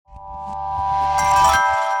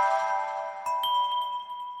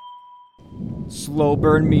Slow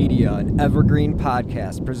Burn Media, an evergreen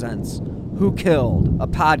podcast, presents Who Killed, a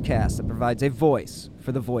podcast that provides a voice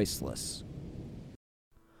for the voiceless.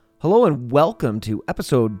 Hello and welcome to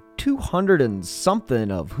episode 200 and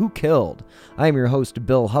something of Who Killed. I am your host,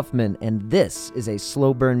 Bill Huffman, and this is a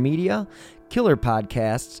Slow Burn Media, Killer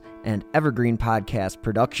Podcasts, and Evergreen Podcast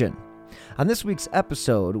production. On this week's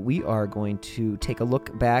episode, we are going to take a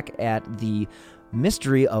look back at the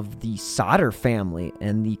mystery of the Sodder family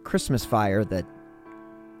and the Christmas fire that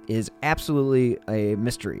is absolutely a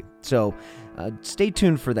mystery. So stay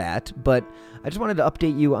tuned for that. But I just wanted to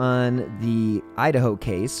update you on the Idaho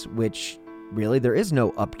case, which really there is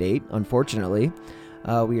no update, unfortunately.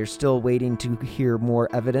 We are still waiting to hear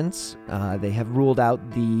more evidence. They have ruled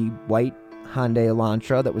out the white Hyundai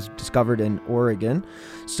Elantra that was discovered in Oregon.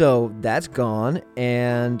 So that's gone.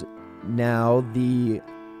 And now the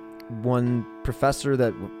one professor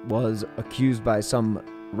that was accused by some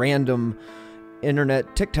random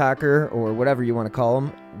internet TikToker or whatever you want to call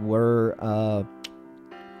them were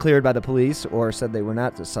cleared by the police or said they were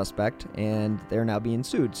not the suspect, and they're now being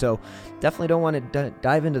sued. So definitely don't want to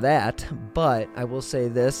dive into that, but I will say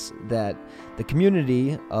this, that the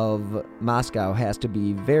community of Moscow has to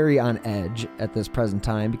be very on edge at this present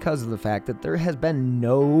time because of the fact that there has been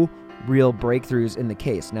no real breakthroughs in the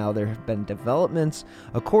case. Now, there have been developments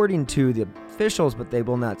according to the officials, but they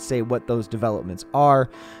will not say what those developments are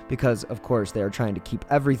because, of course, they are trying to keep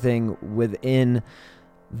everything within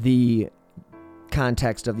the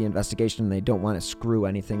context of the investigation. They don't want to screw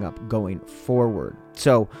anything up going forward.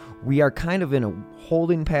 So we are kind of in a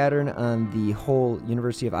holding pattern on the whole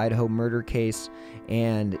University of Idaho murder case,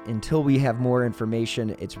 and until we have more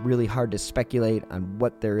information, it's really hard to speculate on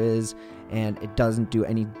what there is, and it doesn't do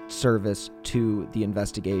any service to the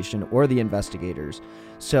investigation or the investigators.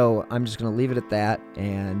 So I'm just going to leave it at that,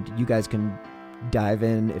 and you guys can dive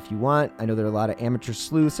in if you want. I know there are a lot of amateur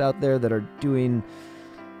sleuths out there that are doing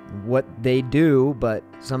what they do, but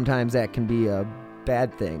sometimes that can be a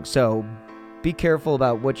bad thing. So be careful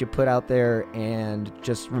about what you put out there, and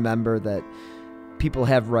just remember that people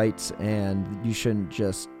have rights and you shouldn't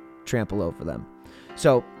just trample over them.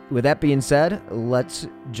 So with that being said, let's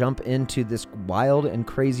jump into this wild and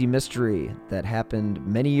crazy mystery that happened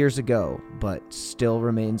many years ago, but still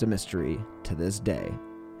remains a mystery to this day.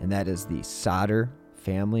 And that is the Sodder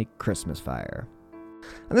family Christmas fire.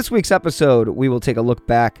 On this week's episode, we will take a look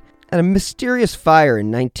back at a mysterious fire in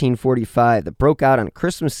 1945 that broke out on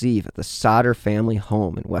Christmas Eve at the Sodder family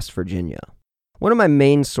home in West Virginia. One of my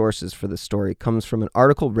main sources for this story comes from an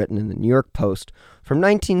article written in the New York Post from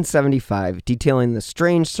 1975 detailing the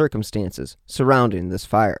strange circumstances surrounding this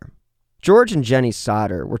fire. George and Jenny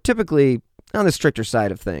Sodder were typically on the stricter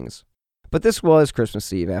side of things, but this was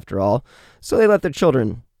Christmas Eve after all, so they let their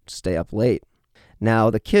children stay up late.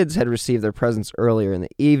 Now, the kids had received their presents earlier in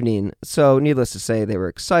the evening, so needless to say, they were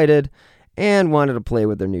excited and wanted to play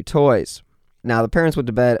with their new toys. Now, the parents went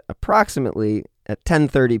to bed approximately at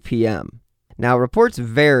 10:30 p.m. Now, reports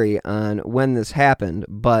vary on when this happened,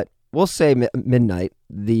 but we'll say midnight.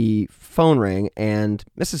 The phone rang and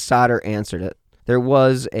Mrs. Sodder answered it. There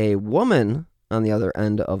was a woman on the other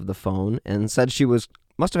end of the phone and said she must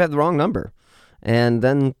have had the wrong number. And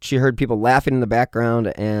then she heard people laughing in the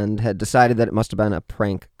background and had decided that it must have been a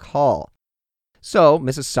prank call. So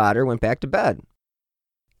Mrs. Sodder went back to bed.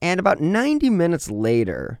 And about 90 minutes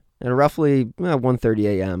later, at roughly 1:30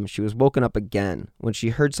 a.m., she was woken up again when she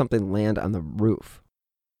heard something land on the roof.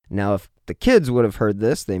 Now, if the kids would have heard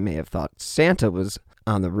this, they may have thought Santa was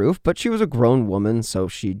on the roof, but she was a grown woman, so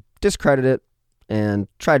she discredited it and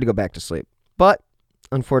tried to go back to sleep. But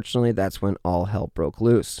unfortunately, that's when all hell broke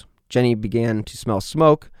loose. Jenny began to smell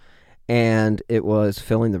smoke, and it was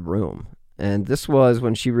filling the room. And this was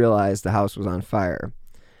when she realized the house was on fire.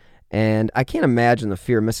 And I can't imagine the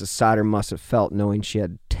fear Mrs. Sodder must have felt knowing she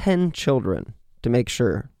had 10 children to make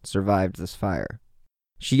sure survived this fire.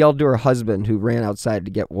 She yelled to her husband, who ran outside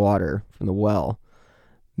to get water from the well.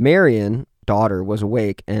 Marion, daughter, was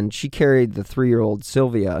awake, and she carried the 3-year-old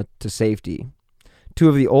Sylvia to safety. 2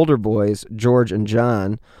 of the older boys, George and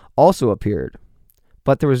John, also appeared.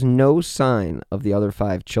 But there was no sign of the other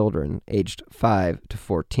 5 children, aged 5 to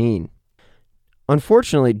 14.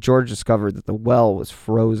 Unfortunately, George discovered that the well was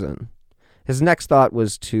frozen. His next thought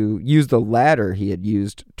was to use the ladder he had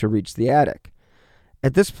used to reach the attic.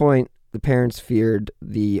 At this point, the parents feared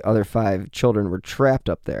the other 5 children were trapped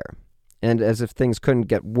up there. And as if things couldn't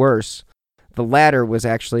get worse, the ladder was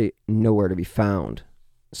actually nowhere to be found.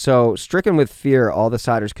 So, stricken with fear, all the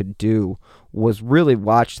Sodders could do was really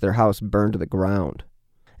watch their house burn to the ground.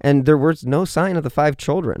 And there was no sign of the 5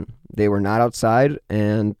 children. They were not outside,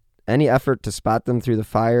 and any effort to spot them through the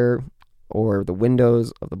fire or the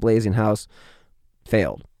windows of the blazing house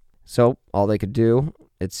failed. So all they could do,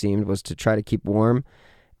 it seemed, was to try to keep warm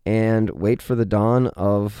and wait for the dawn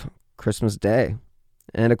of Christmas Day.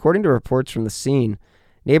 And according to reports from the scene,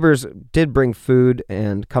 neighbors did bring food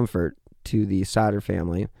and comfort to the Sodder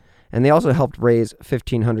family, and they also helped raise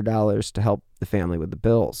 $1,500 to help the family with the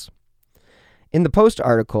bills. In the Post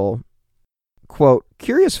article, quote,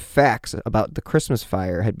 curious facts about the Christmas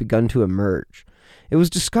fire had begun to emerge. It was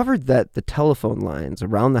discovered that the telephone lines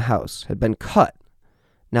around the house had been cut.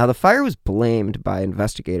 Now, the fire was blamed by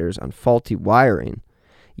investigators on faulty wiring,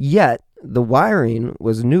 yet the wiring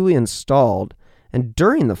was newly installed, and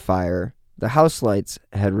during the fire, the house lights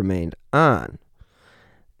had remained on.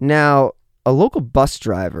 Now, a local bus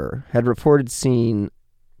driver had reported seeing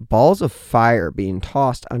balls of fire being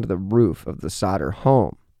tossed onto the roof of the Sodder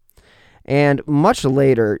home. And much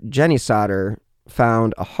later, Jenny Sodder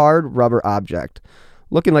found a hard rubber object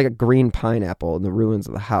looking like a green pineapple in the ruins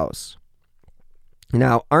of the house.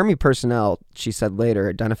 Now, Army personnel, she said later,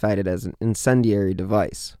 identified it as an incendiary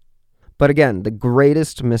device. But again, the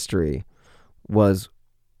greatest mystery was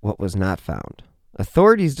what was not found.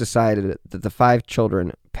 Authorities decided that the 5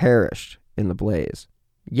 children perished in the blaze.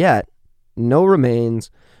 Yet, no remains,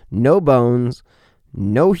 no bones,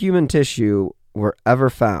 no human tissue were ever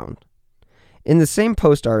found. In the same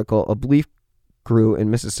Post article, a belief grew in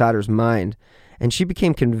Mrs. Sodder's mind, and she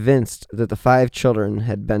became convinced that the 5 children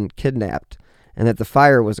had been kidnapped and that the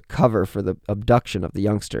fire was a cover for the abduction of the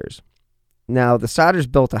youngsters. Now, the Sodders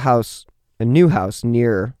built a new house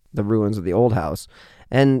near the ruins of the old house,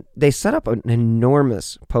 and they set up an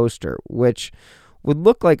enormous poster, which would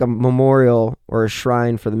look like a memorial or a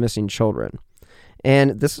shrine for the missing children.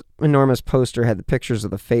 And this enormous poster had the pictures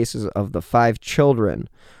of the faces of the 5 children,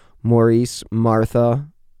 Maurice, Martha,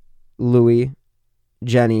 Louis,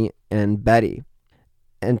 Jenny, and Betty,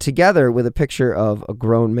 and together with a picture of a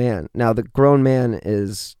grown man. Now, the grown man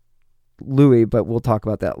is Louis, but we'll talk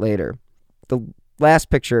about that later. The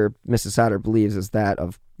last picture Mrs. Sodder believes is that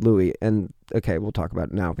of Louis, and okay, we'll talk about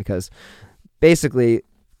it now, because basically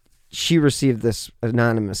she received this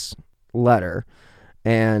anonymous letter,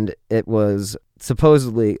 and it was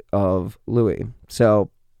supposedly of Louis. So,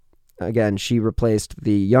 again, she replaced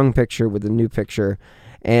the young picture with the new picture,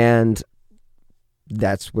 and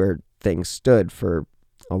that's where things stood for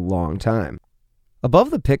a long time. Above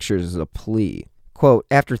the pictures is a plea. Quote,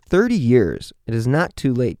 after 30 years, it is not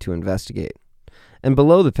too late to investigate. And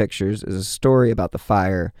below the pictures is a story about the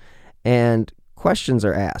fire, and questions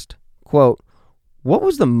are asked. Quote, what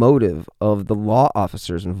was the motive of the law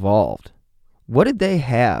officers involved? What did they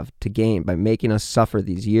have to gain by making us suffer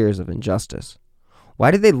these years of injustice?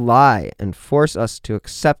 Why did they lie and force us to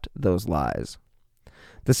accept those lies?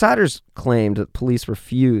 The Sodders claimed that police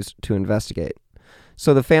refused to investigate,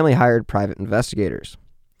 so the family hired private investigators.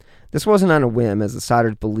 This wasn't on a whim, as the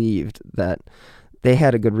Sodders believed that they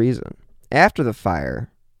had a good reason. After the fire,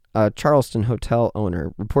 a Charleston hotel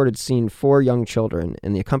owner reported seeing 4 young children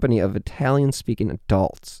in the company of Italian-speaking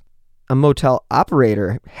adults. A motel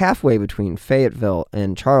operator halfway between Fayetteville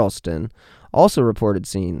and Charleston also reported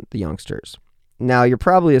seeing the youngsters. Now, you're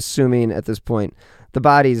probably assuming at this point the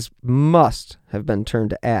bodies must have been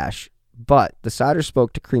turned to ash, but the Sodders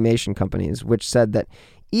spoke to cremation companies, which said that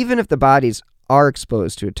even if the bodies are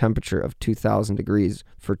exposed to a temperature of 2,000 degrees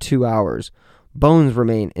for 2 hours, bones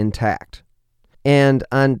remain intact. And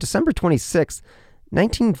on December 26,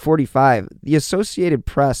 1945, the Associated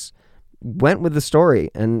Press went with the story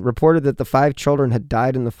and reported that the 5 children had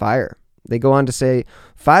died in the fire. They go on to say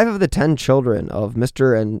 5 of the 10 children of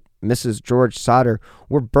Mr. and Mrs. George Sodder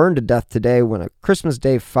were burned to death today when a Christmas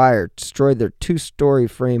Day fire destroyed their 2-story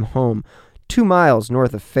frame home 2 miles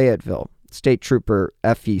north of Fayetteville, State Trooper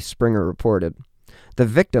F.E. Springer reported. The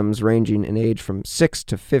victims, ranging in age from 6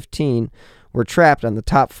 to 15, were trapped on the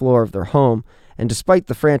top floor of their home, and despite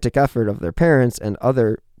the frantic effort of their parents and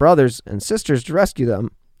other brothers and sisters to rescue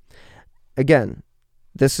them, again,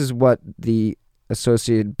 this is what the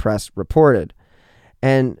Associated Press reported.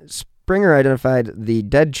 And Springer identified the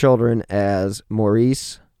dead children as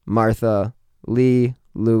Maurice, Martha, Lee,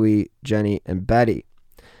 Louis, Jenny, and Betty.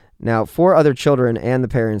 Now, 4 other children and the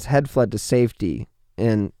parents had fled to safety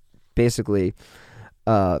in basically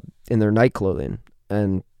in their night clothing,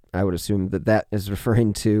 and I would assume that that is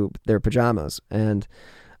referring to their pajamas. And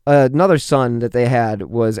another son that they had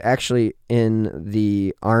was actually in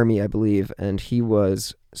the Army, I believe, and he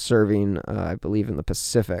was serving, I believe, in the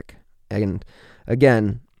Pacific. And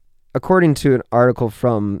again, according to an article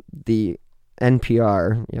from the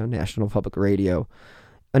NPR, National Public Radio,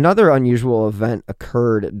 another unusual event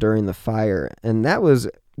occurred during the fire, and that was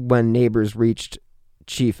when neighbors reached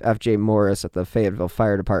Chief F.J. Morris at the Fayetteville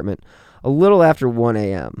Fire Department a little after 1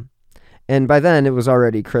 a.m. And by then, it was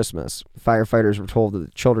already Christmas. Firefighters were told that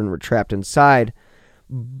the children were trapped inside,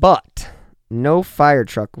 but no fire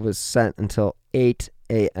truck was sent until 8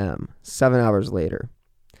 a.m., 7 hours later.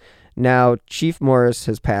 Now, Chief Morris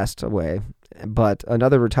has passed away, but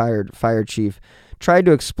another retired fire chief tried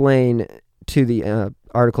to explain to the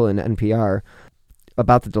article in NPR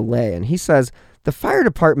about the delay, and he says the fire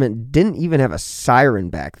department didn't even have a siren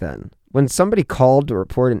back then. When somebody called to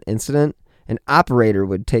report an incident, an operator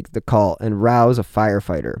would take the call and rouse a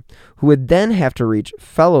firefighter, who would then have to reach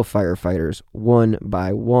fellow firefighters one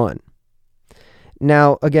by one.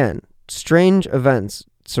 Now, again, strange events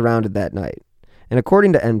surrounded that night. And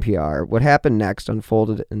according to NPR, what happened next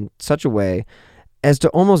unfolded in such a way as to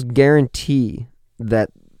almost guarantee that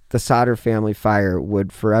the Sodder family fire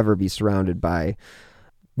would forever be surrounded by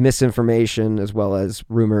misinformation as well as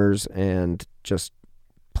rumors and just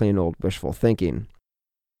plain old wishful thinking.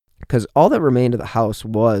 Because all that remained of the house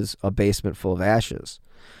was a basement full of ashes.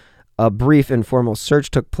 A brief informal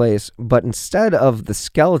search took place, but instead of the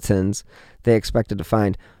skeletons they expected to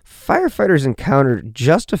find, firefighters encountered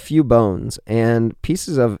just a few bones and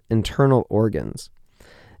pieces of internal organs.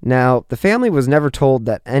 Now, the family was never told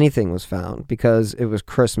that anything was found because it was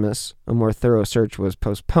Christmas. A more thorough search was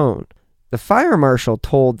postponed. The fire marshal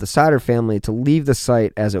told the Sodder family to leave the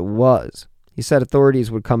site as it was. He said authorities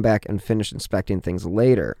would come back and finish inspecting things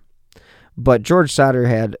later. But George Sodder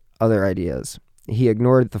had other ideas. He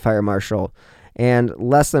ignored the fire marshal, and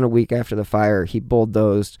less than a week after the fire, he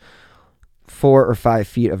bulldozed 4 or 5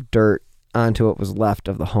 feet of dirt onto what was left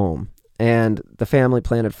of the home, and the family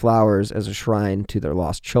planted flowers as a shrine to their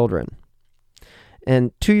lost children.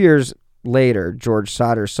 And 2 years later, George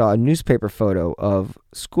Sodder saw a newspaper photo of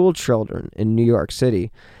school children in New York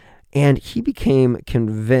City, and he became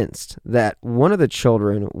convinced that one of the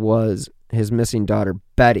children was his missing daughter,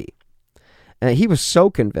 Betty. And he was so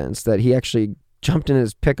convinced that he actually jumped in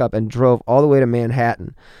his pickup and drove all the way to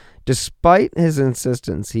Manhattan. Despite his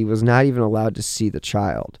insistence, he was not even allowed to see the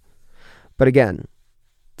child. But again,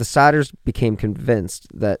 the Sodders became convinced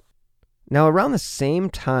that... Now, around the same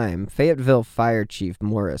time, Fayetteville Fire Chief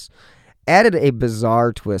Morris added a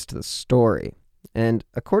bizarre twist to the story. And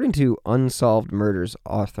according to Unsolved Murders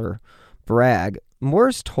author Bragg,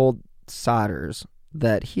 Morris told Sodders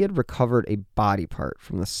that he had recovered a body part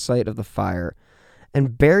from the site of the fire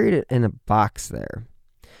and buried it in a box there.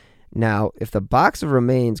 Now, if the box of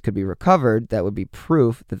remains could be recovered, that would be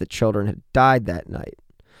proof that the children had died that night.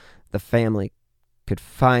 The family could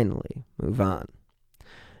finally move on.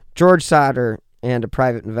 George Sodder and a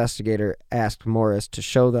private investigator asked Morris to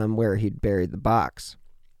show them where he'd buried the box.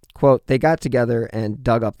 Quote, "They got together and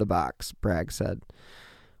dug up the box," Bragg said.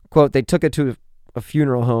 Quote, "They took it to a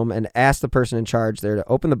funeral home and asked the person in charge there to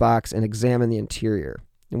open the box and examine the interior.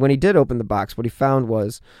 And when he did open the box, what he found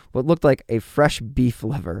was what looked like a fresh beef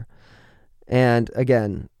liver. And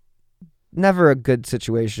again, never a good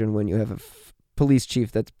situation when you have a police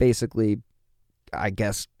chief that's basically, I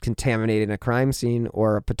guess, contaminating a crime scene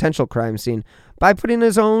or a potential crime scene by putting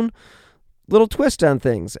his own little twist on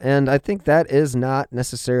things. And I think that is not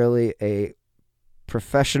necessarily a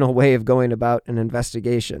professional way of going about an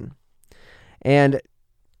investigation. And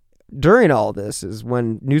during all this is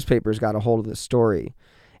when newspapers got a hold of this story.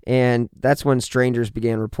 And that's when strangers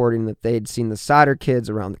began reporting that they'd seen the Sodder kids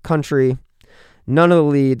around the country. None of the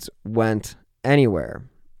leads went anywhere.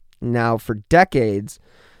 Now, for decades,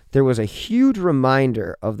 there was a huge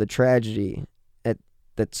reminder of the tragedy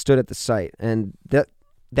that stood at the site. And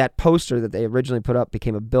that poster that they originally put up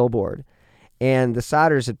became a billboard. And the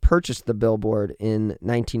Sodders had purchased the billboard in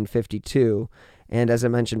 1952. And as I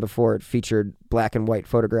mentioned before, it featured black and white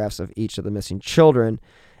photographs of each of the missing children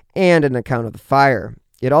and an account of the fire.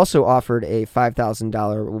 It also offered a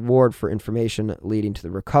 $5,000 reward for information leading to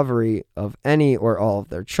the recovery of any or all of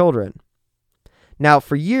their children. Now,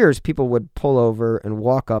 for years, people would pull over and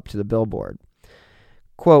walk up to the billboard.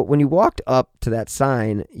 Quote, "When you walked up to that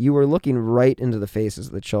sign, you were looking right into the faces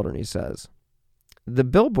of the children," he says. The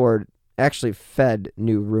billboard actually fed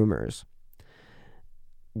new rumors.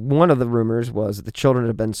 One of the rumors was that the children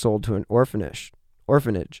had been sold to an orphanage.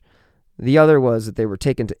 The other was that they were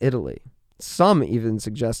taken to Italy. Some even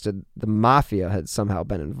suggested the mafia had somehow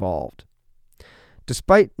been involved.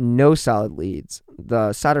 Despite no solid leads,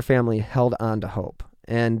 the Sodder family held on to hope.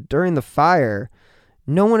 And during the fire,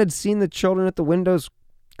 no one had seen the children at the windows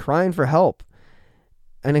crying for help.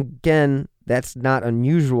 And again, that's not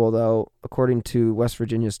unusual, though, according to West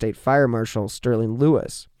Virginia State Fire Marshal Sterling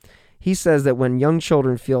Lewis. He says that when young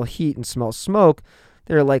children feel heat and smell smoke,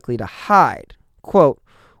 they're likely to hide. Quote,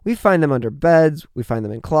 We find them under beds, we find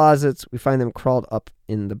them in closets, we find them crawled up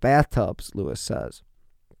in the bathtubs, Lewis says.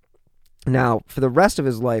 Now, for the rest of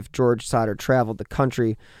his life, George Sodder traveled the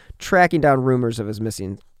country tracking down rumors of his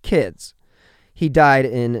missing kids. He died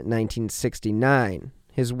in 1969.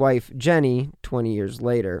 His wife, Jenny, 20 years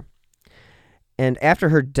later. And after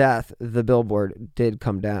her death, the billboard did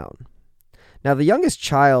come down. Now, the youngest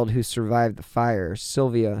child who survived the fire,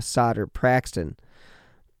 Sylvia Sodder Praxton,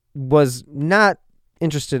 was not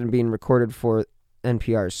interested in being recorded for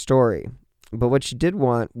NPR's story. But what she did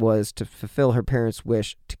want was to fulfill her parents'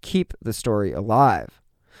 wish to keep the story alive.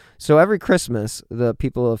 So every Christmas, the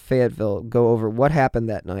people of Fayetteville go over what happened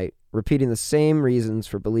that night, repeating the same reasons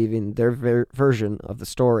for believing their version of the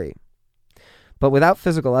story. But without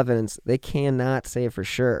physical evidence, they cannot say for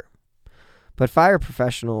sure. But fire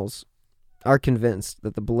professionals are convinced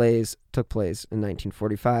that the blaze took place in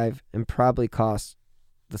 1945 and probably cost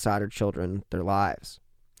the Sodder children their lives.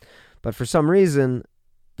 But for some reason,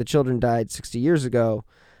 the children died 60 years ago,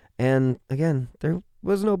 and again, there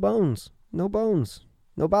was no bones, no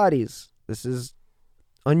bodies. This is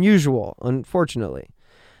unusual, unfortunately,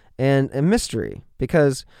 and a mystery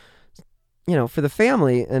because, for the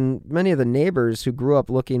family and many of the neighbors who grew up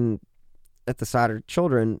looking at the Sodder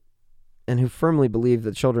children and who firmly believe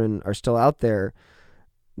the children are still out there,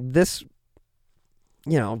 this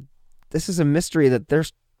is a mystery that they're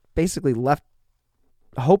basically left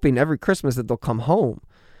hoping every Christmas that they'll come home.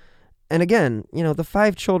 And again, the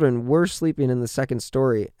 5 children were sleeping in the second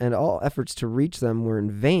story, and all efforts to reach them were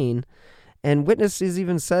in vain. And witnesses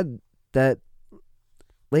even said that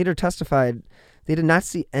later testified they did not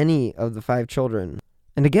see any of the 5 children.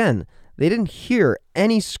 And again, they didn't hear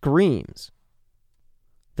any screams.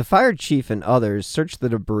 The fire chief and others searched the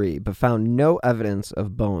debris, but found no evidence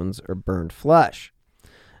of bones or burned flesh.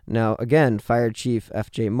 Now, again, Fire Chief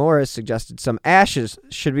F.J. Morris suggested some ashes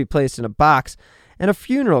should be placed in a box and a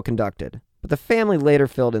funeral conducted, but the family later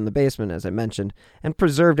filled in the basement, as I mentioned, and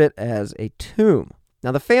preserved it as a tomb.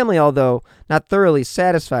 Now, the family, although not thoroughly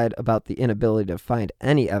satisfied about the inability to find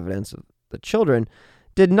any evidence of the children,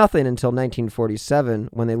 did nothing until 1947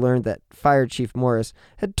 when they learned that Fire Chief Morris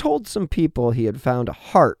had told some people he had found a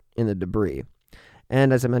heart in the debris.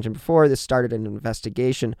 And as I mentioned before, this started an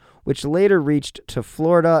investigation which later reached to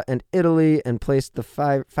Florida and Italy and placed the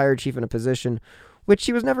fire chief in a position which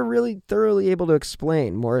he was never really thoroughly able to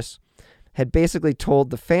explain. Morris had basically told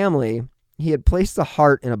the family he had placed the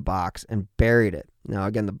heart in a box and buried it. Now,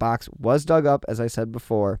 again, the box was dug up, as I said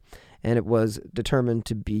before, and it was determined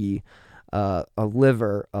to be a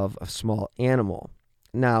liver of a small animal.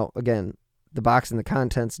 Now, again, the box and the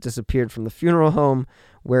contents disappeared from the funeral home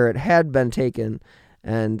where it had been taken,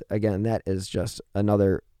 and again, that is just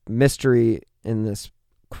another mystery in this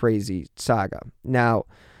crazy saga. Now,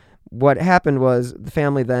 what happened was the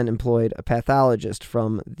family then employed a pathologist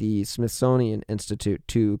from the Smithsonian Institute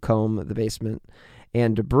to comb the basement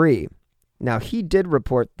and debris. Now, he did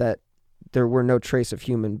report that there were no trace of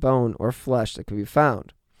human bone or flesh that could be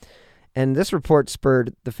found. And this report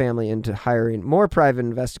spurred the family into hiring more private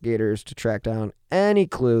investigators to track down any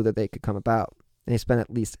clue that they could come about. They spent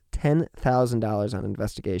at least $10,000 on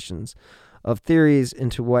investigations of theories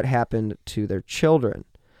into what happened to their children.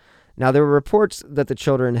 Now, there were reports that the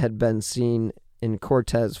children had been seen in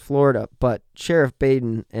Cortez, Florida, but Sheriff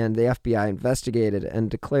Baden and the FBI investigated and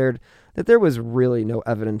declared that there was really no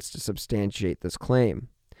evidence to substantiate this claim.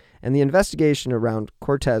 And the investigation around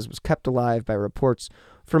Cortez was kept alive by reports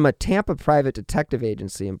from a Tampa private detective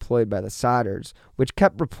agency employed by the Sodders, which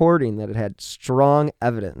kept reporting that it had strong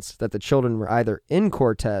evidence that the children were either in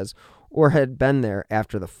Cortez or had been there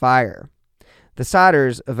after the fire. The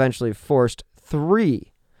Sodders eventually forced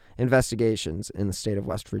 3 investigations in the state of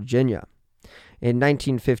West Virginia. In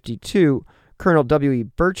 1952, Colonel W.E.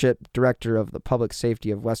 Burchett, director of the Public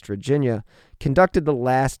Safety of West Virginia, conducted the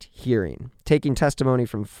last hearing, taking testimony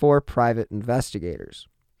from 4 private investigators.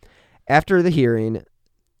 After the hearing,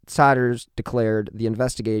 Sodders declared the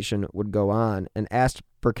investigation would go on and asked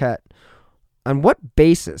Burchett, "On what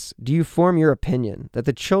basis do you form your opinion that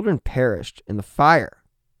the children perished in the fire?"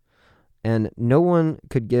 And no one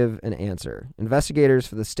could give an answer. Investigators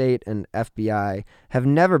for the state and FBI have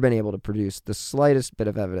never been able to produce the slightest bit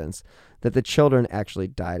of evidence that the children actually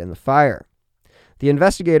died in the fire. The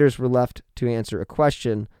investigators were left to answer a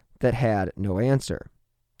question that had no answer.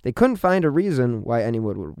 They couldn't find a reason why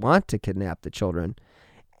anyone would want to kidnap the children,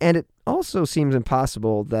 and it also seems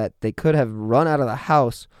impossible that they could have run out of the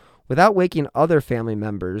house without waking other family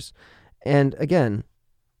members. And again,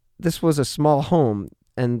 this was a small home,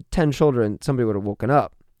 and 10 children, somebody would have woken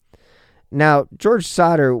up. Now, George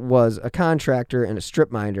Sodder was a contractor and a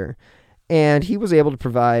strip miner, And he was able to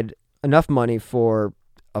provide enough money for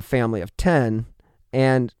a family of 10.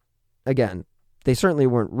 And again, they certainly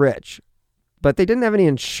weren't rich, but they didn't have any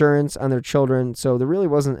insurance on their children, so there really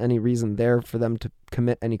wasn't any reason there for them to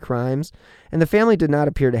commit any crimes. And the family did not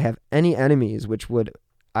appear to have any enemies which would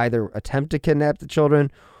either attempt to kidnap the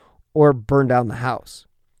children or burn down the house.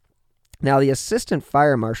 Now, the assistant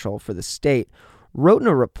fire marshal for the state wrote in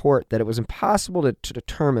a report that it was impossible to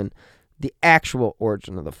determine the actual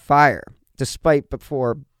origin of the fire, despite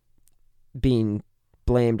before being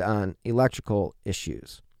blamed on electrical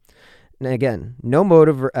issues. And again, no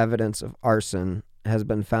motive or evidence of arson has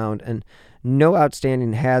been found, and no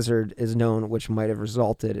outstanding hazard is known which might have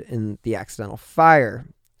resulted in the accidental fire.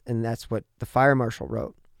 And that's what the fire marshal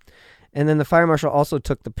wrote. And then the fire marshal also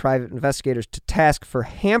took the private investigators to task for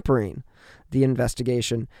hampering the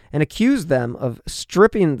investigation and accused them of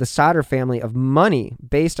stripping the Sodder family of money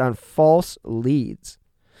based on false leads.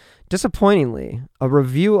 Disappointingly, a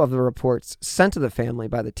review of the reports sent to the family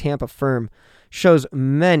by the Tampa firm shows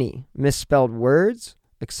many misspelled words,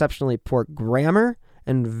 exceptionally poor grammar,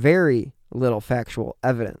 and very little factual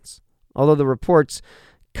evidence, although the reports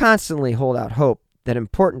constantly hold out hope that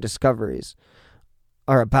important discoveries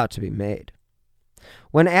are about to be made.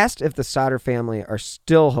 When asked if the Sodder family are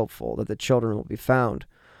still hopeful that the children will be found,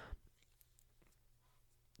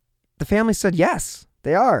 the family said yes,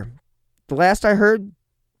 they are. The last I heard,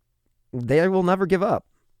 they will never give up.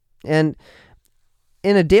 And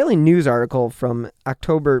in a Daily News article from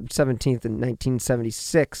October 17th in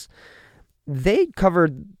 1976, they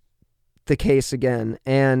covered the case again.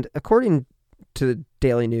 And according to the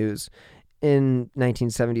Daily News, in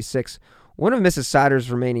 1976, one of Mrs. Sodder's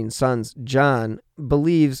remaining sons, John,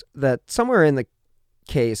 believes that somewhere in the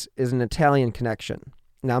case is an Italian connection.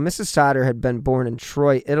 Now, Mrs. Sodder had been born in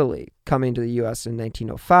Troy, Italy, coming to the U.S. in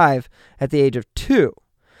 1905 at the age of 2.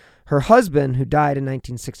 Her husband, who died in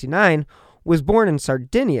 1969, was born in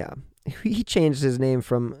Sardinia. He changed his name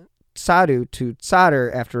from Sadu to Sodder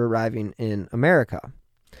after arriving in America.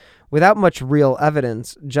 Without much real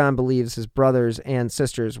evidence, John believes his brothers and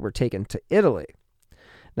sisters were taken to Italy.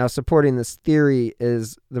 Now, supporting this theory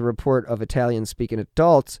is the report of Italian-speaking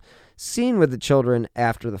adults seen with the children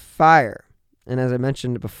after the fire. And as I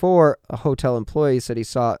mentioned before, a hotel employee said he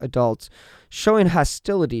saw adults showing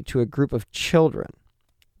hostility to a group of children.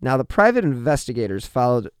 Now, the private investigators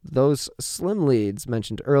followed those slim leads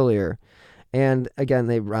mentioned earlier, and again,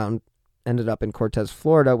 they ended up in Cortez,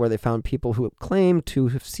 Florida, where they found people who claimed to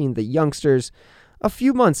have seen the youngsters a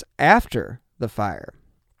few months after the fire.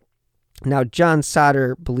 Now, John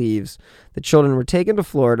Sodder believes the children were taken to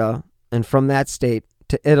Florida and from that state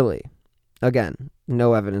to Italy. Again,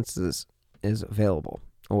 no evidence is available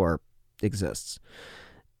or exists.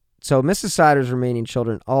 So Mrs. Sodder's remaining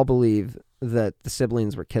children all believe that the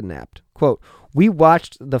siblings were kidnapped. Quote, "We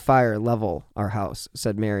watched the fire level our house,"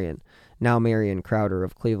 said Marion, now Marion Crowder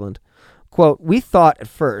of Cleveland. Quote, "We thought at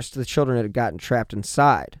first the children had gotten trapped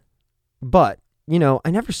inside. But,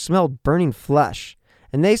 I never smelled burning flesh.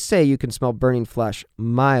 And they say you can smell burning flesh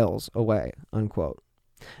miles away," unquote.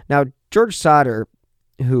 Now, George Sodder,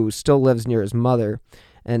 who still lives near his mother,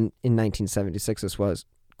 and in 1976 this was,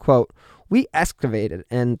 quote, "We excavated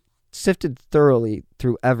and sifted thoroughly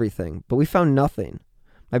through everything, but we found nothing.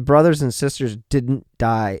 My brothers and sisters didn't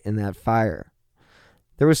die in that fire."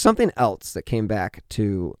 There was something else that came back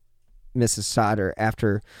to Mrs. Sodder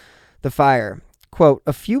after the fire. Quote,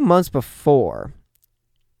 "A few months before,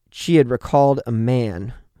 she had recalled a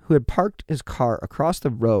man who had parked his car across the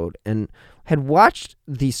road and had watched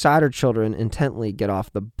the Sodder children intently get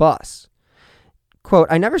off the bus. Quote,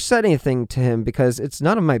 "I never said anything to him because it's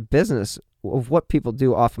none of my business of what people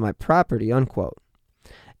do off of my property," unquote.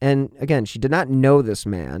 And again, she did not know this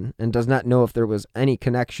man and does not know if there was any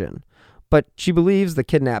connection, but she believes the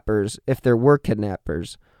kidnappers, if there were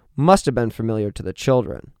kidnappers, must have been familiar to the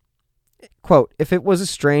children. Quote, "If it was a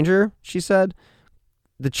stranger," she said,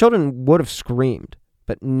 "the children would have screamed,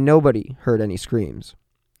 but nobody heard any screams."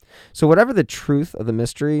 So whatever the truth of the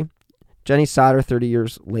mystery, Jenny Sodder, 30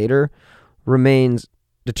 years later, remains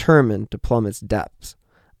determined to plumb its depths.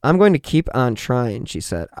 "I'm going to keep on trying," she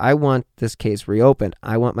said. "I want this case reopened.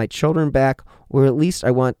 I want my children back, or at least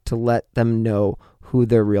I want to let them know who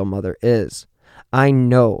their real mother is. I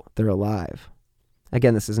know they're alive."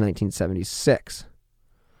 Again, this is 1976.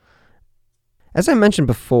 As I mentioned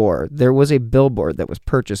before, there was a billboard that was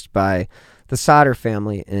purchased by the Sodder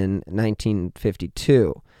family in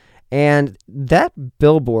 1952, and that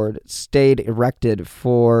billboard stayed erected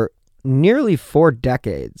for nearly 4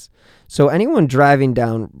 decades. So anyone driving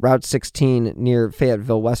down Route 16 near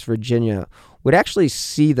Fayetteville, West Virginia, would actually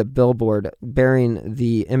see the billboard bearing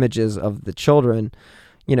the images of the children,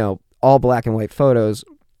 all black and white photos.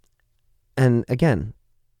 And again,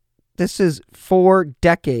 this is 4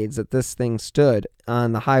 decades that this thing stood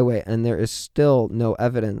on the highway, and there is still no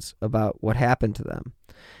evidence about what happened to them.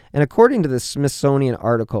 And according to the Smithsonian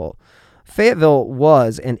article, Fayetteville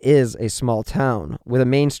was and is a small town with a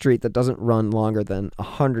main street that doesn't run longer than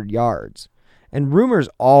 100 yards. And rumors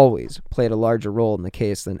always played a larger role in the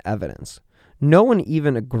case than evidence. No one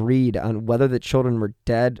even agreed on whether the children were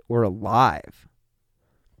dead or alive.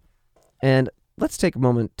 And let's take a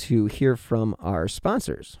moment to hear from our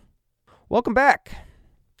sponsors. Welcome back.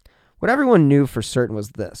 What everyone knew for certain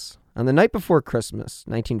was this. On the night before Christmas,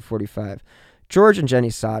 1945, George and Jenny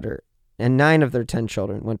Sodder and 9 of their 10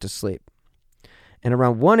 children went to sleep. And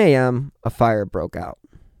around 1 a.m., a fire broke out.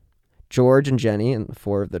 George and Jenny and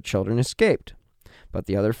 4 of the children escaped, but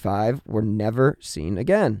the other 5 were never seen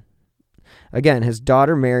again. Again, his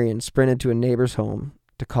daughter Marion sprinted to a neighbor's home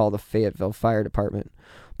to call the Fayetteville Fire Department,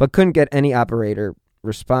 but couldn't get any operator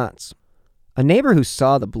response. A neighbor who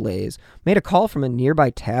saw the blaze made a call from a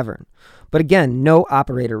nearby tavern, but again, no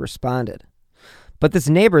operator responded. But this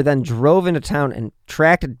neighbor then drove into town and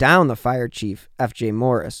tracked down the fire chief, F.J.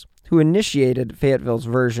 Morris, who initiated Fayetteville's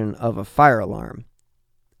version of a fire alarm.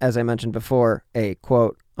 As I mentioned before, a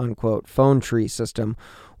quote-unquote phone tree system,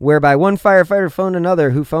 whereby one firefighter phoned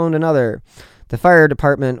another who phoned another. The fire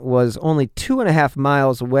department was only 2.5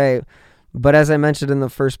 miles away, but as I mentioned in the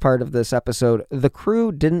first part of this episode, the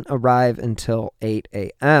crew didn't arrive until 8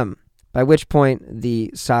 a.m., by which point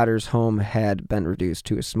the Sodder's home had been reduced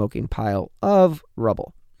to a smoking pile of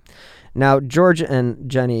rubble. Now, George and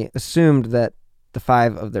Jenny assumed that the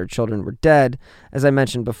 5 of their children were dead, as I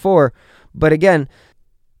mentioned before, but again,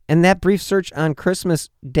 and that brief search on Christmas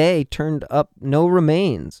Day turned up no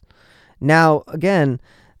remains. Now, again,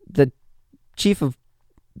 the chief of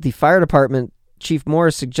the fire department, Chief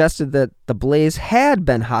Morris, suggested that the blaze had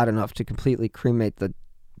been hot enough to completely cremate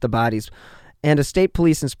the bodies, and a state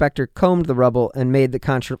police inspector combed the rubble and made the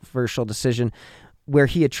controversial decision where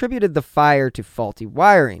he attributed the fire to faulty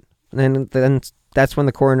wiring. And then that's when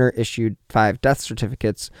the coroner issued 5 death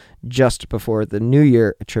certificates just before the new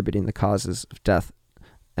year, attributing the causes of death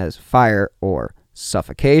as fire or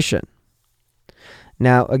suffocation.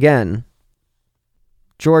 Now, again,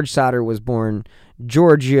 George Sodder was born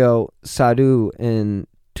Giorgio Sadu in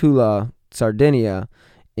Tula, Sardinia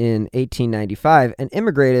in 1895 and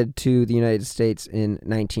immigrated to the United States in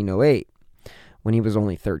 1908 when he was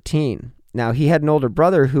only 13. Now, he had an older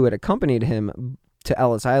brother who had accompanied him to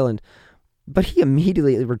Ellis Island, but he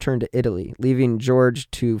immediately returned to Italy, leaving George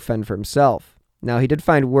to fend for himself. Now, he did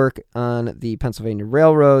find work on the Pennsylvania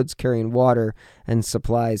railroads, carrying water and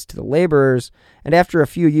supplies to the laborers, and after a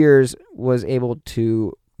few years was able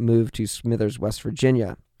to move to Smithers, West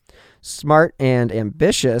Virginia. Smart and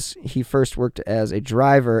ambitious, he first worked as a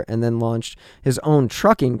driver and then launched his own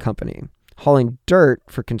trucking company, hauling dirt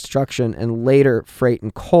for construction and later freight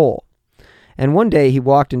and coal. And one day he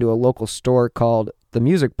walked into a local store called The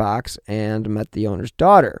Music Box and met the owner's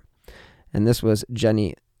daughter. And this was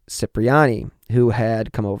Jenny Cipriani, who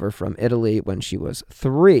had come over from Italy when she was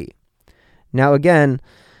 3. Now, again,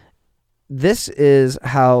 this is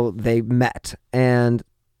how they met. And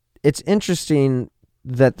it's interesting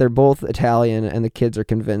that they're both Italian and the kids are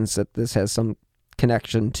convinced that this has some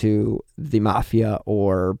connection to the mafia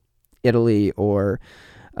or Italy or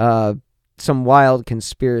some wild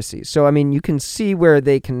conspiracy. So, I mean, you can see where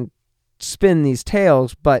they can spin these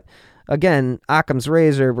tales, but again, Occam's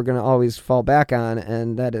razor, we're going to always fall back on,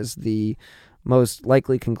 and that is the most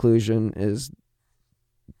likely conclusion is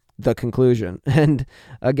the conclusion. And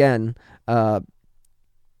again, I'm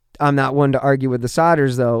not one to argue with the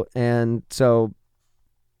Sodders, though, and so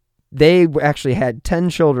they actually had 10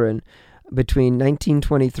 children between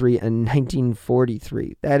 1923 and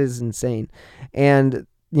 1943. That is insane. And,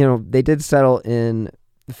 you know, they did settle in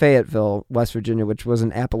Fayetteville, West Virginia, which was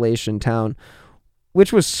an Appalachian town,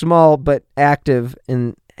 which was small but active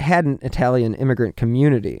and had an Italian immigrant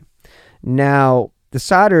community. Now, the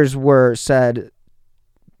Sodders were said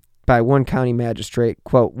by one county magistrate,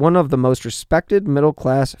 quote, one of the most respected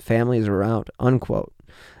middle-class families around, unquote.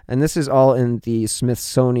 And this is all in the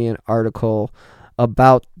Smithsonian article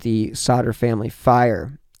about the Sodder family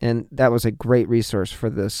fire. And that was a great resource for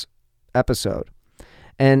this episode.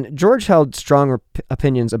 And George held strong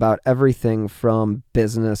opinions about everything from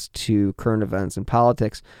business to current events and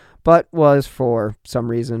politics, but was, for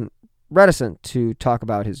some reason, reticent to talk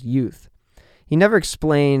about his youth. He never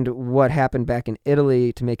explained what happened back in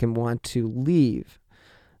Italy to make him want to leave.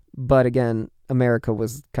 But again, America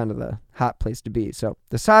was kind of the hot place to be. So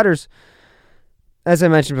the Sodders as I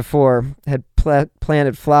mentioned before, had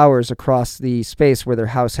planted flowers across the space where their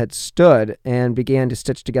house had stood and began to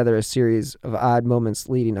stitch together a series of odd moments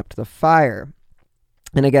leading up to the fire.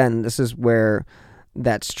 And again, this is where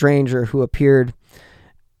that stranger who appeared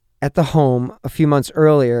at the home a few months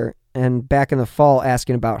earlier and back in the fall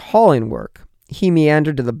asking about hauling work. He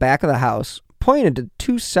meandered to the back of the house, pointed to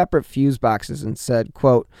two separate fuse boxes and said,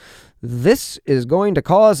 quote, "This is going to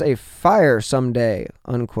cause a fire someday,"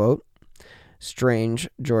 unquote. Strange,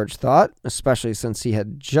 George thought, especially since he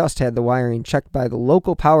had just had the wiring checked by the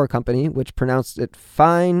local power company, which pronounced it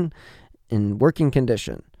fine in working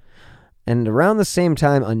condition. And around the same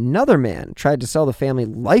time, another man tried to sell the family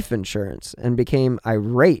life insurance and became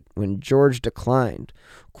irate when George declined.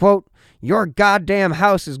 Quote, "Your goddamn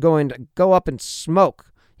house is going to go up in smoke,"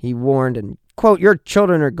 he warned, and, quote, "your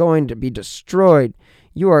children are going to be destroyed.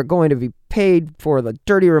 You are going to be paid for the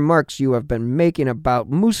dirty remarks you have been making about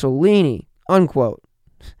Mussolini," unquote.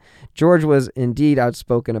 George was indeed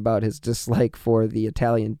outspoken about his dislike for the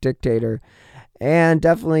Italian dictator and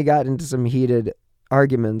definitely got into some heated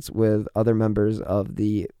arguments with other members of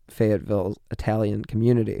the Fayetteville Italian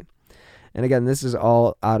community. And again, this is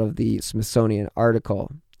all out of the Smithsonian article.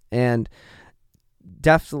 And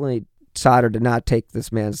definitely Sodder did not take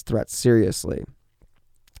this man's threats seriously.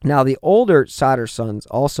 Now, the older Sodder sons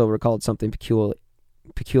also recalled something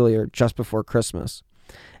peculiar just before Christmas.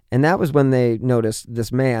 And that was when they noticed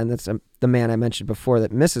this man, that's the man I mentioned before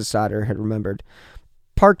that Mrs. Sodder had remembered,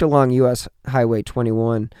 parked along U.S. Highway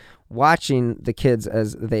 21, watching the kids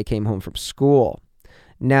as they came home from school.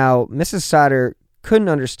 Now, Mrs. Sodder couldn't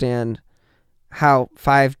understand how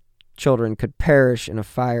 5 children could perish in a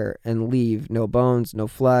fire and leave no bones, no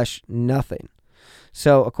flesh, nothing.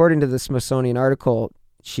 So, according to the Smithsonian article,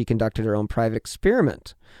 she conducted her own private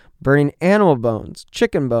experiment, burning animal bones,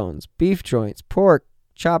 chicken bones, beef joints, pork,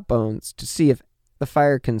 chop bones to see if the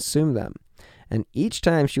fire consumed them. And each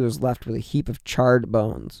time she was left with a heap of charred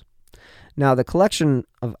bones. Now, the collection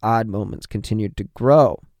of odd moments continued to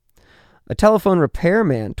grow. A telephone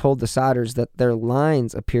repairman told the Sodders that their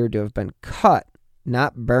lines appeared to have been cut,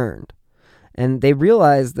 not burned. And they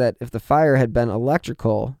realized that if the fire had been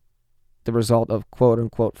electrical, the result of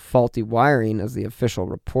quote-unquote faulty wiring, as the official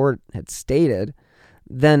report had stated,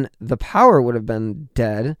 then the power would have been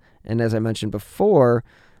dead. And as I mentioned before,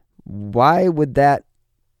 why would the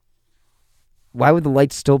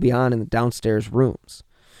lights still be on in the downstairs rooms?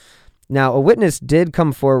 Now, a witness did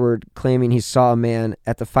come forward claiming he saw a man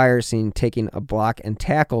at the fire scene taking a block and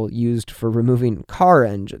tackle used for removing car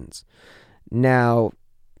engines. Now,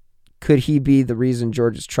 could he be the reason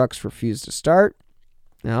George's trucks refused to start?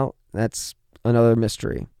 No, that's another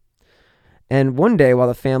mystery. And one day, while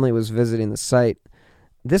the family was visiting the site,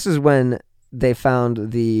 this is when they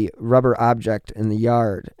found the rubber object in the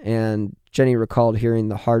yard, and Jenny recalled hearing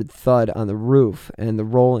the hard thud on the roof and the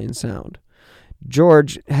rolling sound.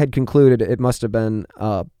 George had concluded it must have been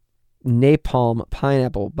a napalm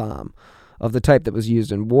pineapple bomb of the type that was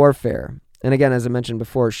used in warfare. And again, as I mentioned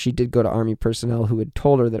before, she did go to Army personnel who had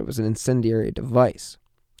told her that it was an incendiary device.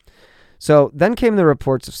 So then came the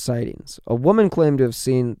reports of sightings. A woman claimed to have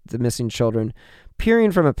seen the missing children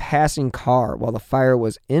peering from a passing car while the fire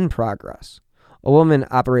was in progress. A woman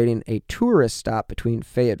operating a tourist stop between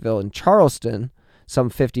Fayetteville and Charleston, some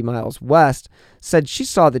 50 miles west, said she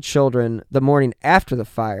saw the children the morning after the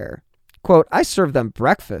fire. Quote, "I served them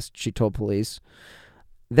breakfast," she told police.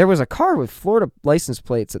 There was a car with Florida license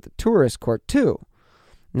plates at the tourist court, too.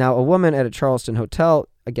 Now, a woman at a Charleston hotel,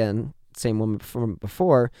 again, same woman from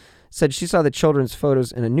before, said she saw the children's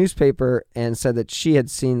photos in a newspaper and said that she had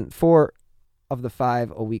seen 4 of the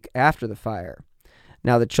 5 a week after the fire.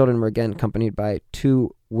 Now, the children were again accompanied by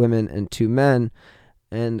 2 women and 2 men,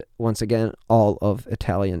 and once again, all of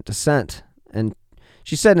Italian descent. And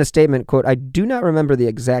she said in a statement, quote, "I do not remember the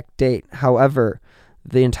exact date. However,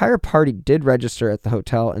 the entire party did register at the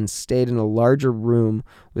hotel and stayed in a larger room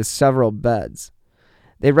with several beds.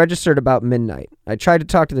 They registered about midnight. I tried to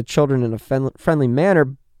talk to the children in a friendly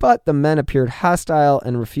manner, but the men appeared hostile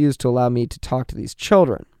and refused to allow me to talk to these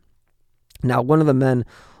children. Now, one of the men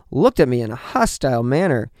looked at me in a hostile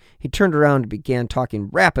manner. He turned around and began talking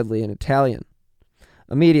rapidly in Italian.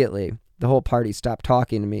 Immediately, the whole party stopped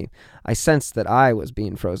talking to me. I sensed that I was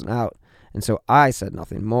being frozen out, and so I said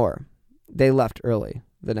nothing more. They left early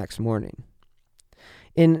the next morning."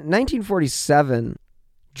 In 1947,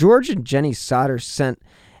 George and Jenny Sodder sent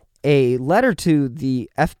a letter to the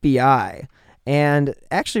FBI and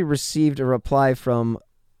actually received a reply from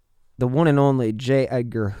the one and only J.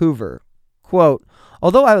 Edgar Hoover. Quote,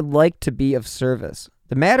 "Although I would like to be of service,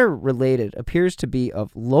 The matter related appears to be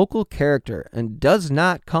of local character and does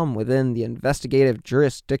not come within the investigative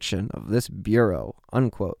jurisdiction of this bureau,"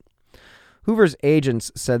 unquote. Hoover's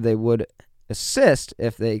agents said they would assist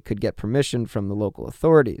if they could get permission from the local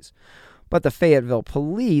authorities, but the Fayetteville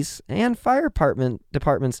police and fire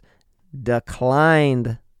departments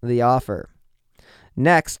declined the offer.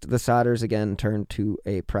 Next, the Sodders again turned to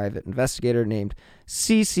a private investigator named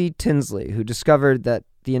C.C. Tinsley, who discovered that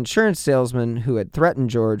the insurance salesman who had threatened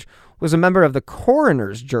George was a member of the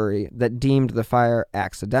coroner's jury that deemed the fire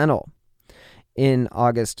accidental. In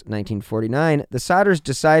August 1949, the Sodders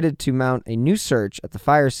decided to mount a new search at the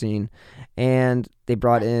fire scene, and they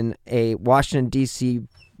brought in a Washington, D.C.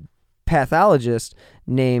 pathologist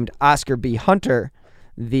named Oscar B. Hunter.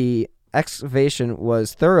 The excavation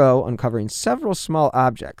was thorough, uncovering several small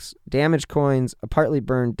objects, damaged coins, a partly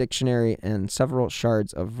burned dictionary, and several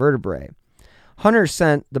shards of vertebrae. Hunter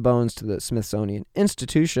sent the bones to the Smithsonian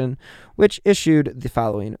Institution, which issued the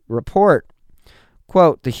following report.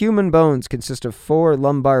 Quote, "The human bones consist of 4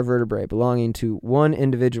 lumbar vertebrae belonging to one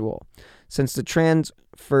individual. Since the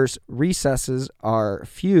transverse recesses are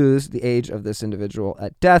fused, the age of this individual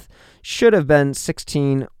at death should have been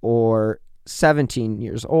 16 or 17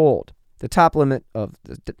 years old. The top limit of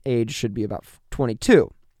the age should be about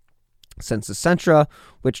 22. Since the centra,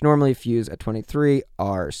 which normally fuse at 23,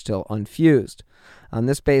 are still unfused. On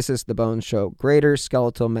this basis, the bones show greater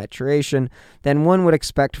skeletal maturation than one would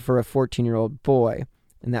expect for a 14-year-old boy,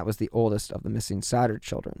 and that was the oldest of the missing Sodder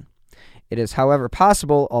children. It is, however,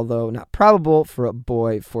 possible, although not probable, for a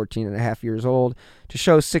boy 14 and a half years old to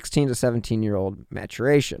show 16 to 17-year-old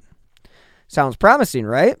maturation." Sounds promising,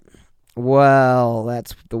 right? Well,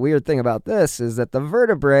 that's the weird thing about this, is that the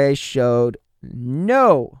vertebrae showed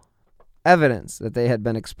no evidence that they had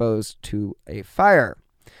been exposed to a fire.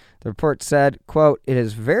 The report said, quote, "It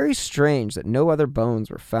is very strange that no other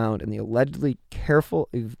bones were found in the allegedly careful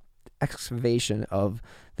excavation of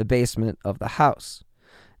the basement of the house,"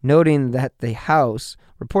 noting that the house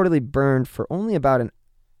reportedly burned for only about an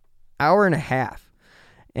hour and a half,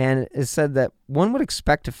 and it is said that one would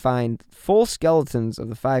expect to find full skeletons of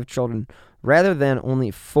the 5 children rather than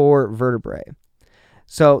only 4 vertebrae.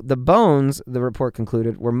 So the bones, the report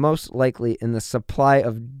concluded, were most likely in the supply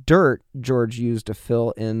of dirt George used to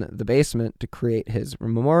fill in the basement to create his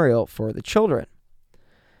memorial for the children.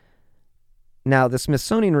 Now, the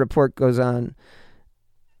Smithsonian report goes on,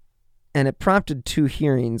 and it prompted 2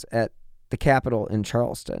 hearings at the Capitol in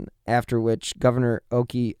Charleston, after which Governor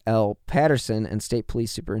Oakey L. Patterson and State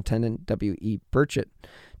Police Superintendent W.E. Burchett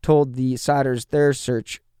told the Sodders their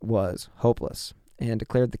search was hopeless and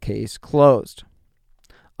declared the case closed.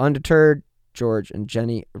 Undeterred, George and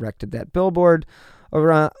Jenny erected that billboard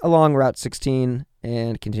along Route 16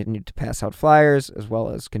 and continued to pass out flyers, as well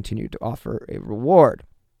as continued to offer a reward.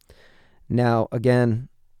 Now, again,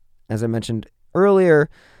 as I mentioned earlier,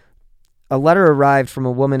 a letter arrived from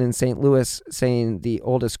a woman in St. Louis saying the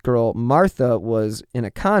oldest girl, Martha, was in a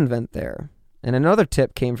convent there. And another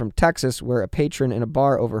tip came from Texas, where a patron in a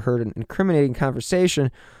bar overheard an incriminating conversation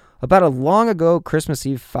about a long ago Christmas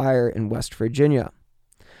Eve fire in West Virginia.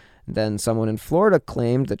 Then someone in Florida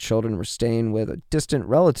claimed that children were staying with a distant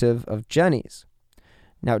relative of Jenny's.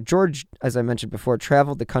 Now, George, as I mentioned before,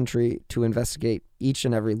 traveled the country to investigate each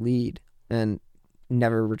and every lead and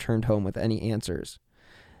never returned home with any answers.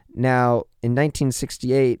 Now, in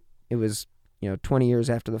 1968, it was 20 years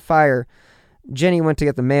after the fire, Jenny went to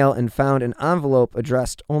get the mail and found an envelope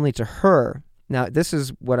addressed only to her. Now, this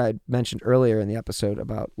is what I mentioned earlier in the episode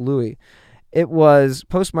about Louis. It was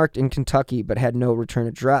postmarked in Kentucky but had no return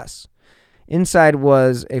address. Inside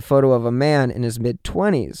was a photo of a man in his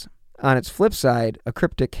mid-20s. On its flip side, a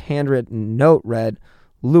cryptic handwritten note read,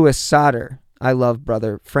 "Louis Sodder, I love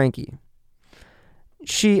brother Frankie."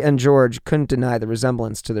 She and George couldn't deny the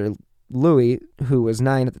resemblance to their Louis, who was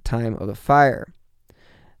 9 at the time of the fire.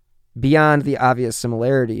 Beyond the obvious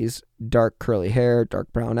similarities, dark curly hair,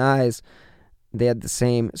 dark brown eyes, they had the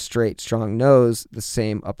same straight, strong nose, the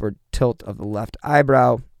same upward tilt of the left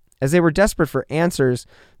eyebrow. As they were desperate for answers,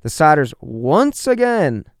 the Sodders once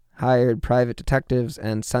again hired private detectives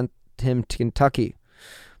and sent him to Kentucky.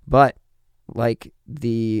 But like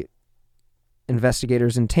the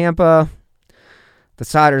investigators in Tampa, the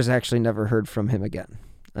Sodders actually never heard from him again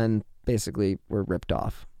and basically were ripped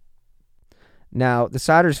off. Now, the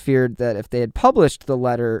Sodders feared that if they had published the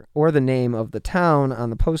letter or the name of the town on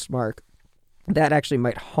the postmark, that actually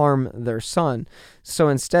might harm their son. So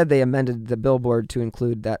instead, they amended the billboard to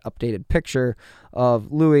include that updated picture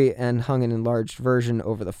of Louis and hung an enlarged version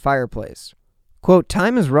over the fireplace. Quote,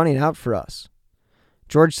 "Time is running out for us.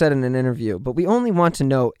 George said in an interview, "But we only want to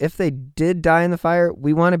know if they did die in the fire.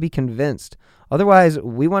 We want to be convinced. Otherwise,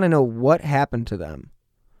 we want to know what happened to them."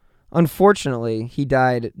 Unfortunately, he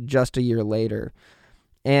died just a year later,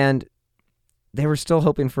 and they were still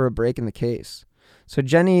hoping for a break in the case. So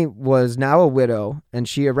Jenny was now a widow, and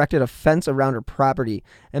she erected a fence around her property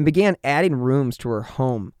and began adding rooms to her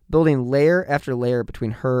home, building layer after layer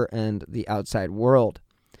between her and the outside world.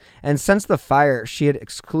 And since the fire, she had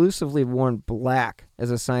exclusively worn black as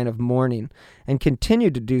a sign of mourning and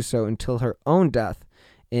continued to do so until her own death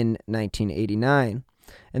in 1989.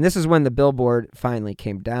 And this is when the billboard finally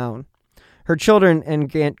came down. Her children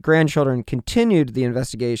and grandchildren continued the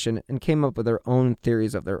investigation and came up with their own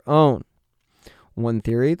theories of their own. One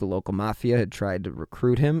theory, the local mafia had tried to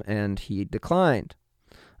recruit him and he declined.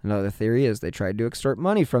 Another theory is they tried to extort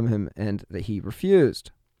money from him and that he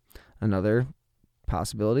refused. Another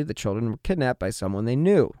possibility, the children were kidnapped by someone they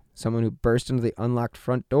knew, someone who burst into the unlocked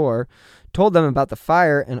front door, told them about the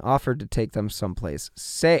fire, and offered to take them someplace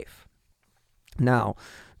safe. Now,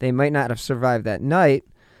 they might not have survived that night.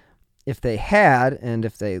 If they had, and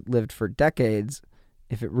if they lived for decades,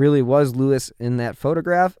 if it really was Lewis in that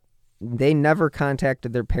photograph, they never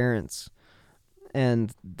contacted their parents.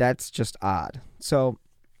 And that's just odd. So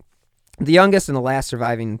the youngest and the last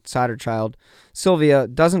surviving Sodder child, Sylvia,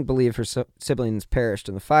 doesn't believe her siblings perished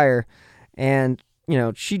in the fire. And,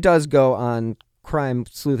 she does go on crime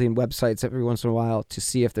sleuthing websites every once in a while to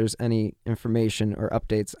see if there's any information or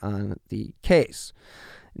updates on the case.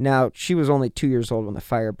 Now, she was only 2 years old when the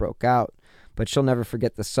fire broke out, but she'll never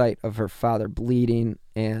forget the sight of her father bleeding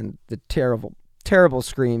and the terrible, terrible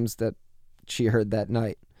screams that she heard that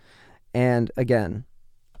night. And again,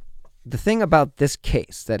 the thing about this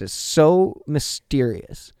case that is so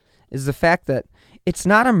mysterious is the fact that it's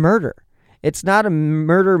not a murder. It's not a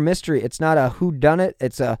murder mystery. It's not a whodunit.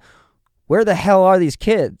 It's a, where the hell are these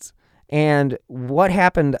kids? And what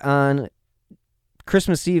happened on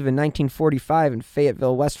Christmas Eve in 1945 in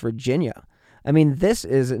Fayetteville, West Virginia? I mean, this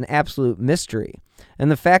is an absolute mystery. And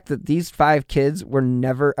the fact that these 5 kids were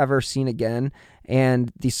never, ever seen again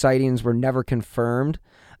and the sightings were never confirmed,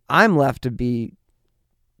 I'm left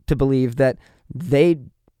to believe that they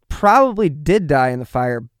probably did die in the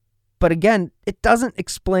fire. But again, it doesn't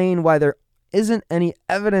explain why there isn't any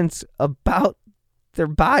evidence about their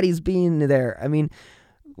bodies being there. I mean,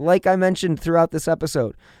 like I mentioned throughout this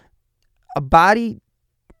episode, a body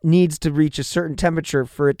needs to reach a certain temperature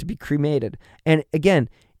for it to be cremated. And again,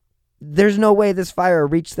 there's no way this fire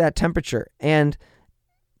reached that temperature. And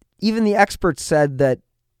even the experts said that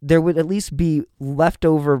there would at least be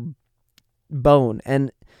leftover bone.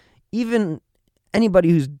 And even anybody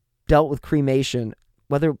who's dealt with cremation,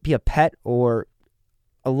 whether it be a pet or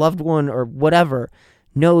a loved one or whatever,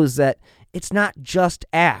 knows that it's not just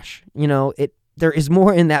ash. There is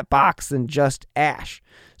more in that box than just ash.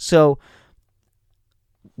 So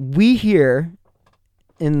we here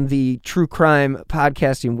in the true crime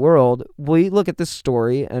podcasting world, we look at this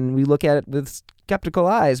story and we look at it with skeptical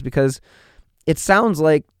eyes because it sounds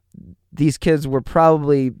like these kids were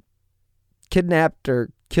probably kidnapped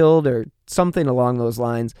or killed or something along those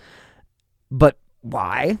lines. But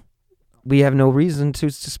why? We have no reason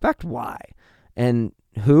to suspect why. And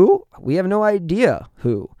who? We have no idea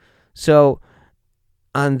who. So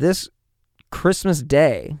on this Christmas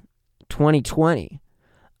Day, 2020,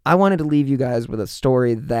 I wanted to leave you guys with a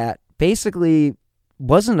story that basically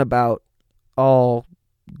wasn't about all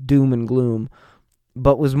doom and gloom,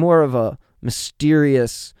 but was more of a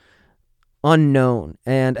mysterious unknown.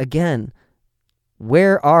 And again,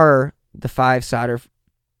 where are the 5 Sodder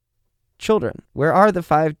children? Where are the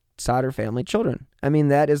 5 Sodder family children? I mean,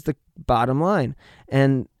 that is the bottom line.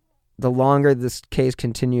 And the longer this case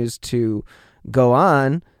continues to go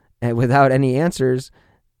on and without any answers,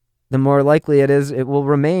 the more likely it is it will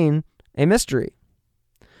remain a mystery.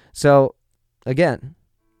 So, again,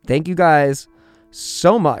 thank you guys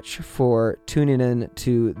so much for tuning in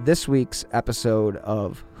to this week's episode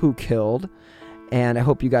of Who Killed. And I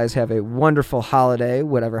hope you guys have a wonderful holiday,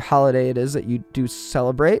 whatever holiday it is that you do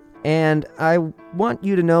celebrate. And I want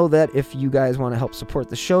you to know that if you guys want to help support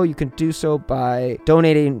the show, you can do so by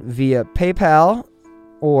donating via PayPal,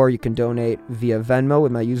 or you can donate via Venmo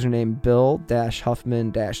with my username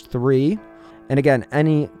Bill-Huffman-3. And again,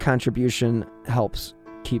 any contribution helps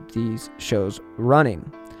keep these shows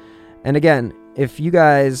running. And again, if you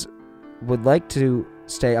guys would like to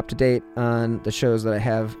stay up to date on the shows that I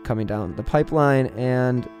have coming down the pipeline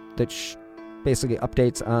and basically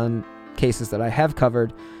updates on cases that I have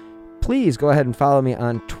covered, please go ahead and follow me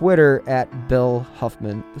on Twitter at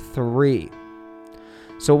BillHuffman3.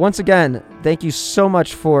 So once again, thank you so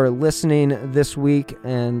much for listening this week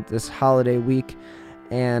and this holiday week.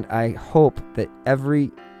 And I hope that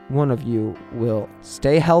every one of you will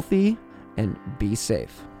stay healthy and be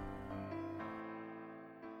safe.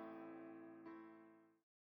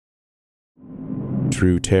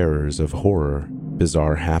 True terrors of horror,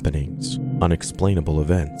 bizarre happenings, unexplainable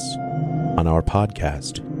events. On our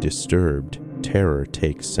podcast, Disturbed, terror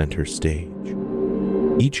takes center stage.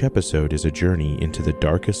 Each episode is a journey into the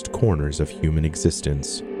darkest corners of human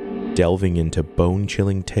existence, delving into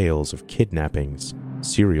bone-chilling tales of kidnappings,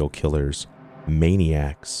 serial killers,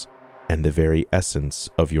 maniacs, and the very essence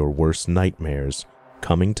of your worst nightmares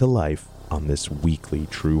coming to life on this weekly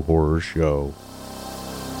true horror show.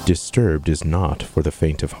 Disturbed is not for the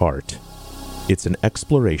faint of heart. It's an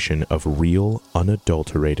exploration of real,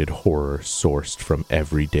 unadulterated horror sourced from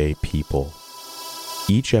everyday people.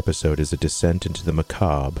 Each episode is a descent into the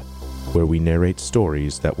macabre, where we narrate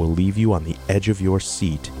stories that will leave you on the edge of your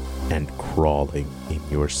seat and crawling in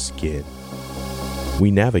your skin.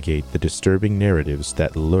 We navigate the disturbing narratives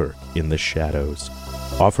that lurk in the shadows,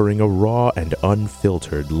 offering a raw and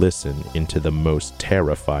unfiltered listen into the most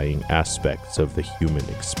terrifying aspects of the human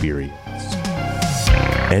experience.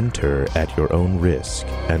 Enter at your own risk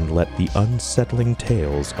and let the unsettling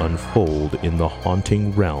tales unfold in the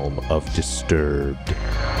haunting realm of Disturbed.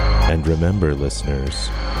 And remember, listeners,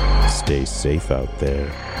 stay safe out there.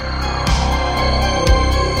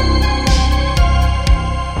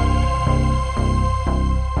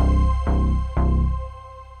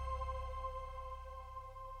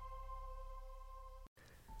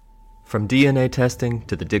 From DNA testing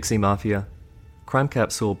to the Dixie Mafia, Crime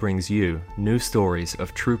Capsule brings you new stories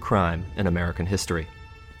of true crime in American history.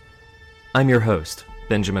 I'm your host,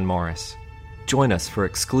 Benjamin Morris. Join us for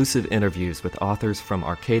exclusive interviews with authors from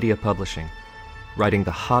Arcadia Publishing, writing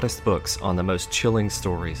the hottest books on the most chilling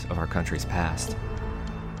stories of our country's past.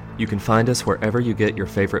 You can find us wherever you get your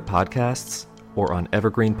favorite podcasts or on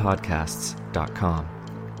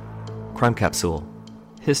evergreenpodcasts.com. Crime Capsule.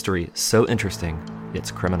 History so interesting,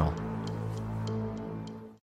 it's criminal.